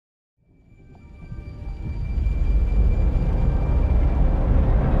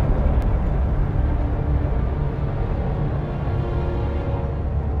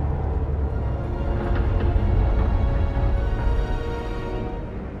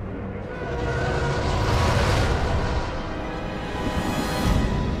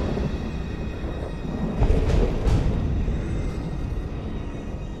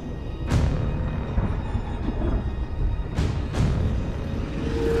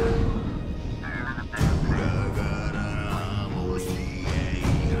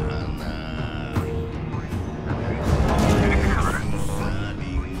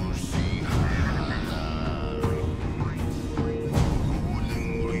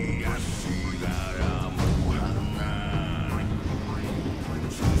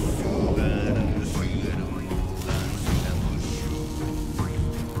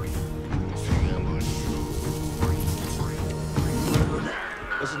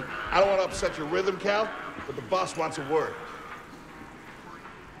Listen, I don't want to upset your rhythm, Cal, but the boss wants a word.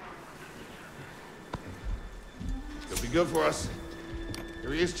 It'll be good for us.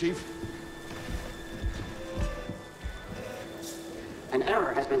 Here he is, Chief. An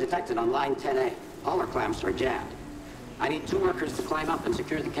error has been detected on line 10A. All our clamps are jammed. I need 2 workers to climb up and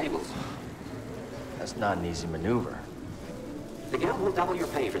secure the cables. That's not an easy maneuver. The guild will double your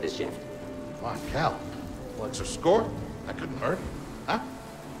pay for this shift. Come on, Cal. What's your score? That couldn't hurt. Huh?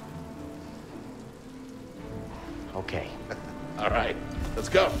 Okay. All right, let's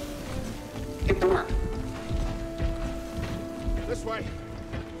go. Get to work. This way.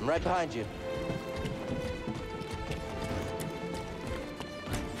 I'm right behind you.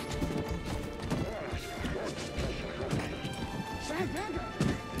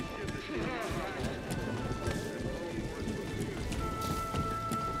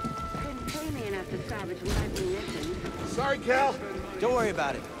 Sorry, Cal. Don't worry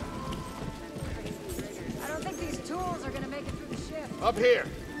about it. I don't think these tools are gonna make it through the shift. Up here.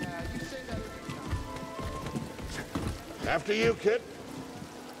 After you, kid.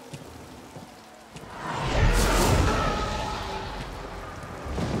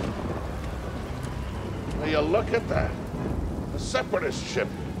 Will you look at that? A separatist ship.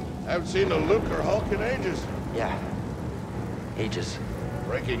 I haven't seen a Luke or Hulk in ages. Yeah. Ages.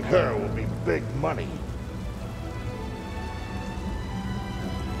 Breaking her will be big money.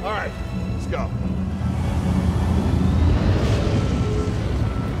 All right, let's go.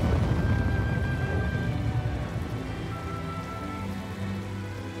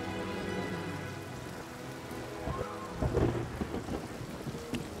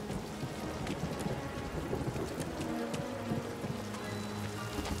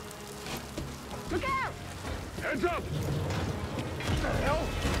 Look out! Heads up! What the hell?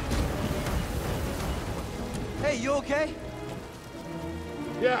 Hey, you okay?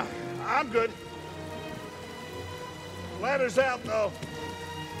 Yeah, I'm good. Ladder's out, though.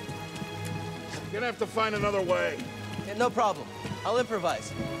 Gonna have to find another way. Yeah, no problem. I'll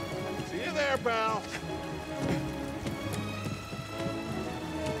improvise. See you there, pal.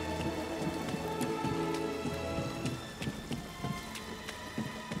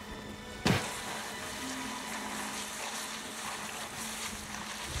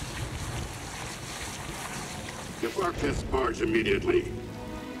 Depart this barge immediately.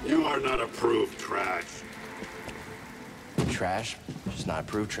 You are not approved trash. Trash? Just not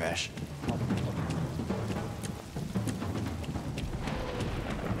approved trash.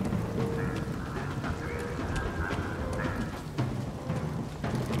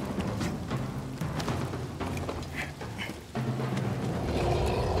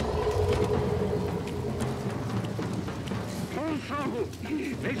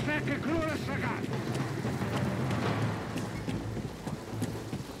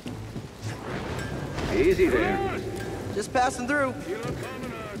 Easy there. Just passing through.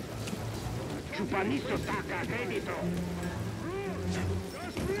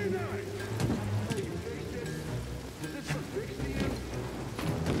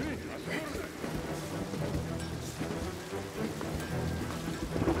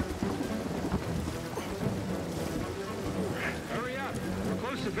 Hurry up. We're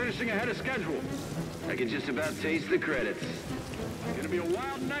close to finishing ahead of schedule. I can just about taste the credits. It's gonna be a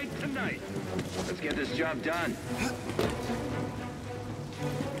wild night tonight. Let's get this job done.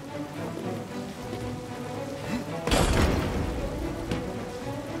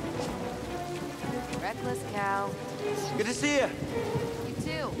 Reckless, Cal. Good to see you. You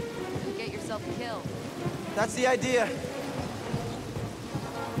too. You get yourself killed. That's the idea.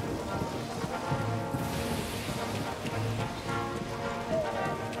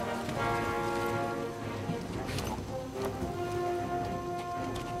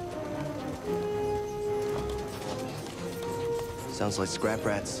 Sounds like scrap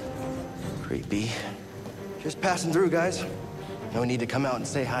rats. Creepy. Just passing through, guys. No need to come out and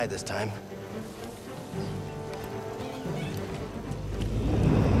say hi this time.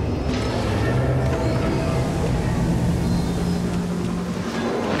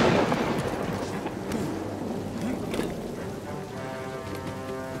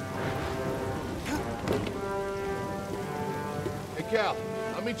 Hey, Cal,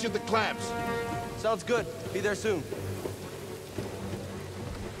 I'll meet you at the clamps. Sounds good. Be there soon.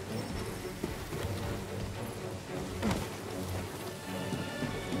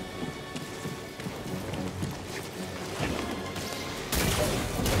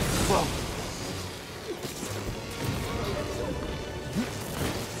 Whoa.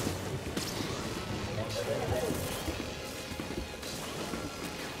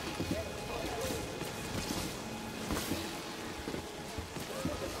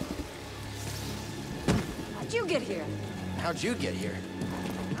 did you get here? How'd you get here?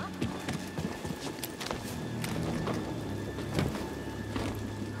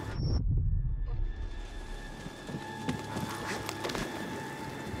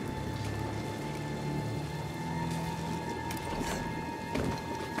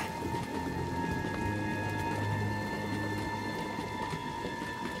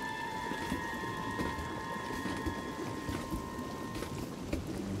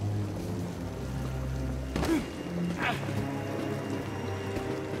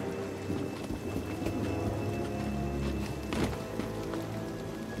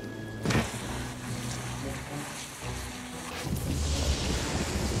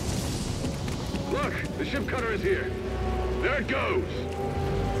 Look, the ship cutter is here. There it goes.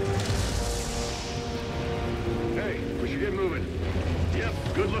 Hey, we should get moving. Yep,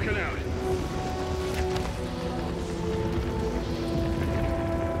 good looking out.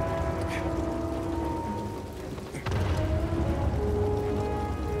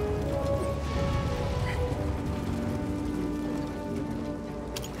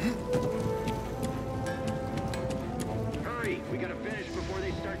 Hurry, we gotta finish before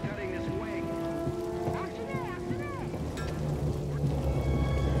they start cutting this wing.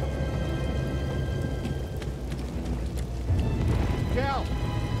 Cal,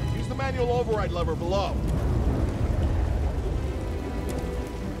 use the manual override lever below.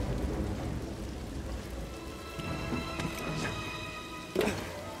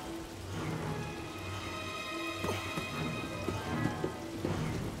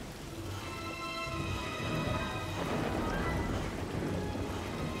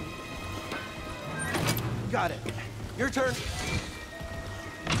 Got it. Your turn.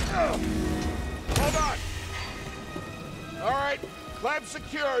 Hold on. All right, clamp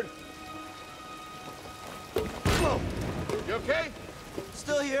secured. Whoa. You okay?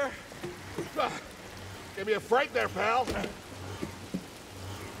 Still here. Give me a fright there, pal.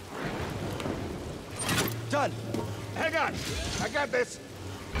 Done. Hang on. I got this.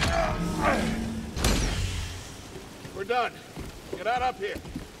 We're done. Get out up here.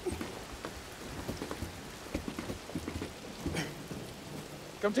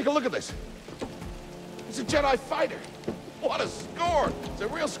 Come take a look at this. It's a Jedi fighter. What a score! It's a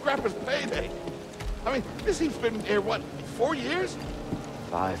real scrapper's payday. I mean, this heap's been here, what, 4 years?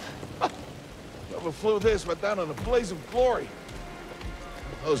 5. Whoever flew this went down in a blaze of glory.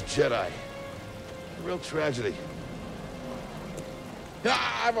 Those Jedi. A real tragedy. Yeah,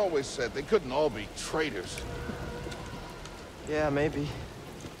 I've always said they couldn't all be traitors. Yeah, maybe.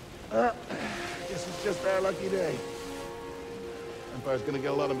 Guess it's just our lucky day. Empire's gonna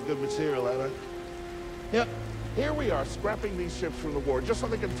get a lot of good material out of it. Yep. Here we are, scrapping these ships from the war, just so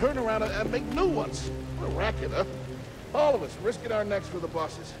they can turn around and make new ones. What a racket, huh? All of us risking our necks for the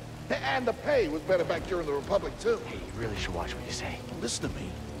bosses. And the pay was better back during the Republic, too. Hey, you really should watch what you say. Listen to me.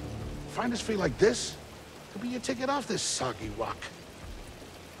 Find us free like this, could be your ticket off this soggy rock.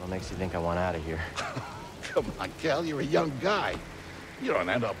 What makes you think I want out of here? Come on, Cal, you're a young guy. You don't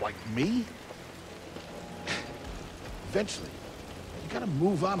end up like me. Eventually, you gotta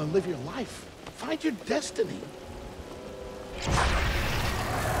move on and live your life. Find your destiny.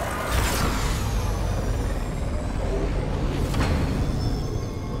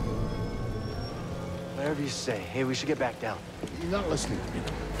 Whatever you say. Hey, we should get back down. You're not listening to me.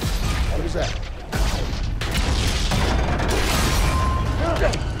 What was that?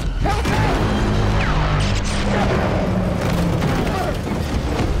 Help me!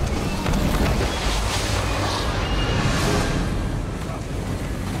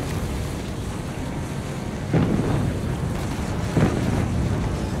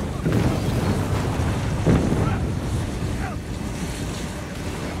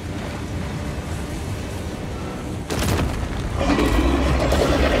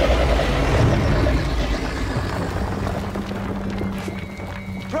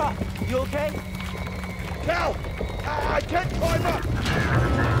 Prauf, you okay? Cal! I can't climb up!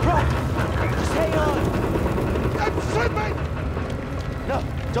 Prauf, just hang on! I'm slipping! No,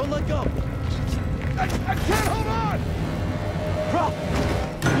 don't let go! I can't hold on! Prauf,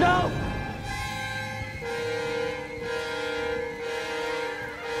 no!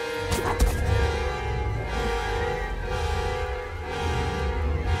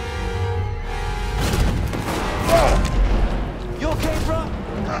 You okay, bro?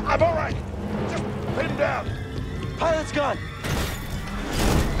 I'm all right. Just pin down. Pilot's gone.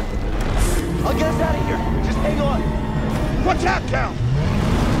 I'll get us out of here. Just hang on. Watch out, Cal!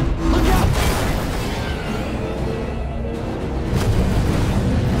 Look out!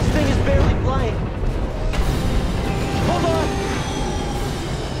 This thing is barely flying. Hold on!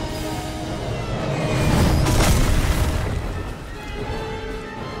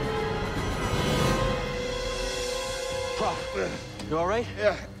 You all right?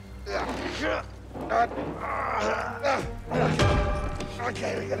 Yeah.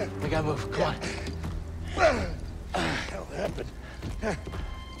 Okay, we gotta move. Come on. What the hell happened?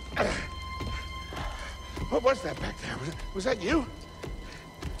 What was that back there? Was that you?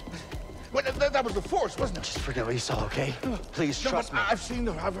 Well, that was the Force, wasn't it? Just forget what you saw, okay? Please trust me. I've seen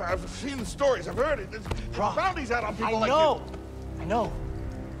the stories. I've heard it. There's bounties out on people like you. I know.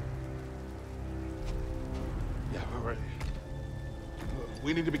 Yeah, we're ready.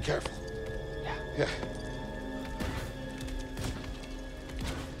 We need to be careful. Yeah. Yeah.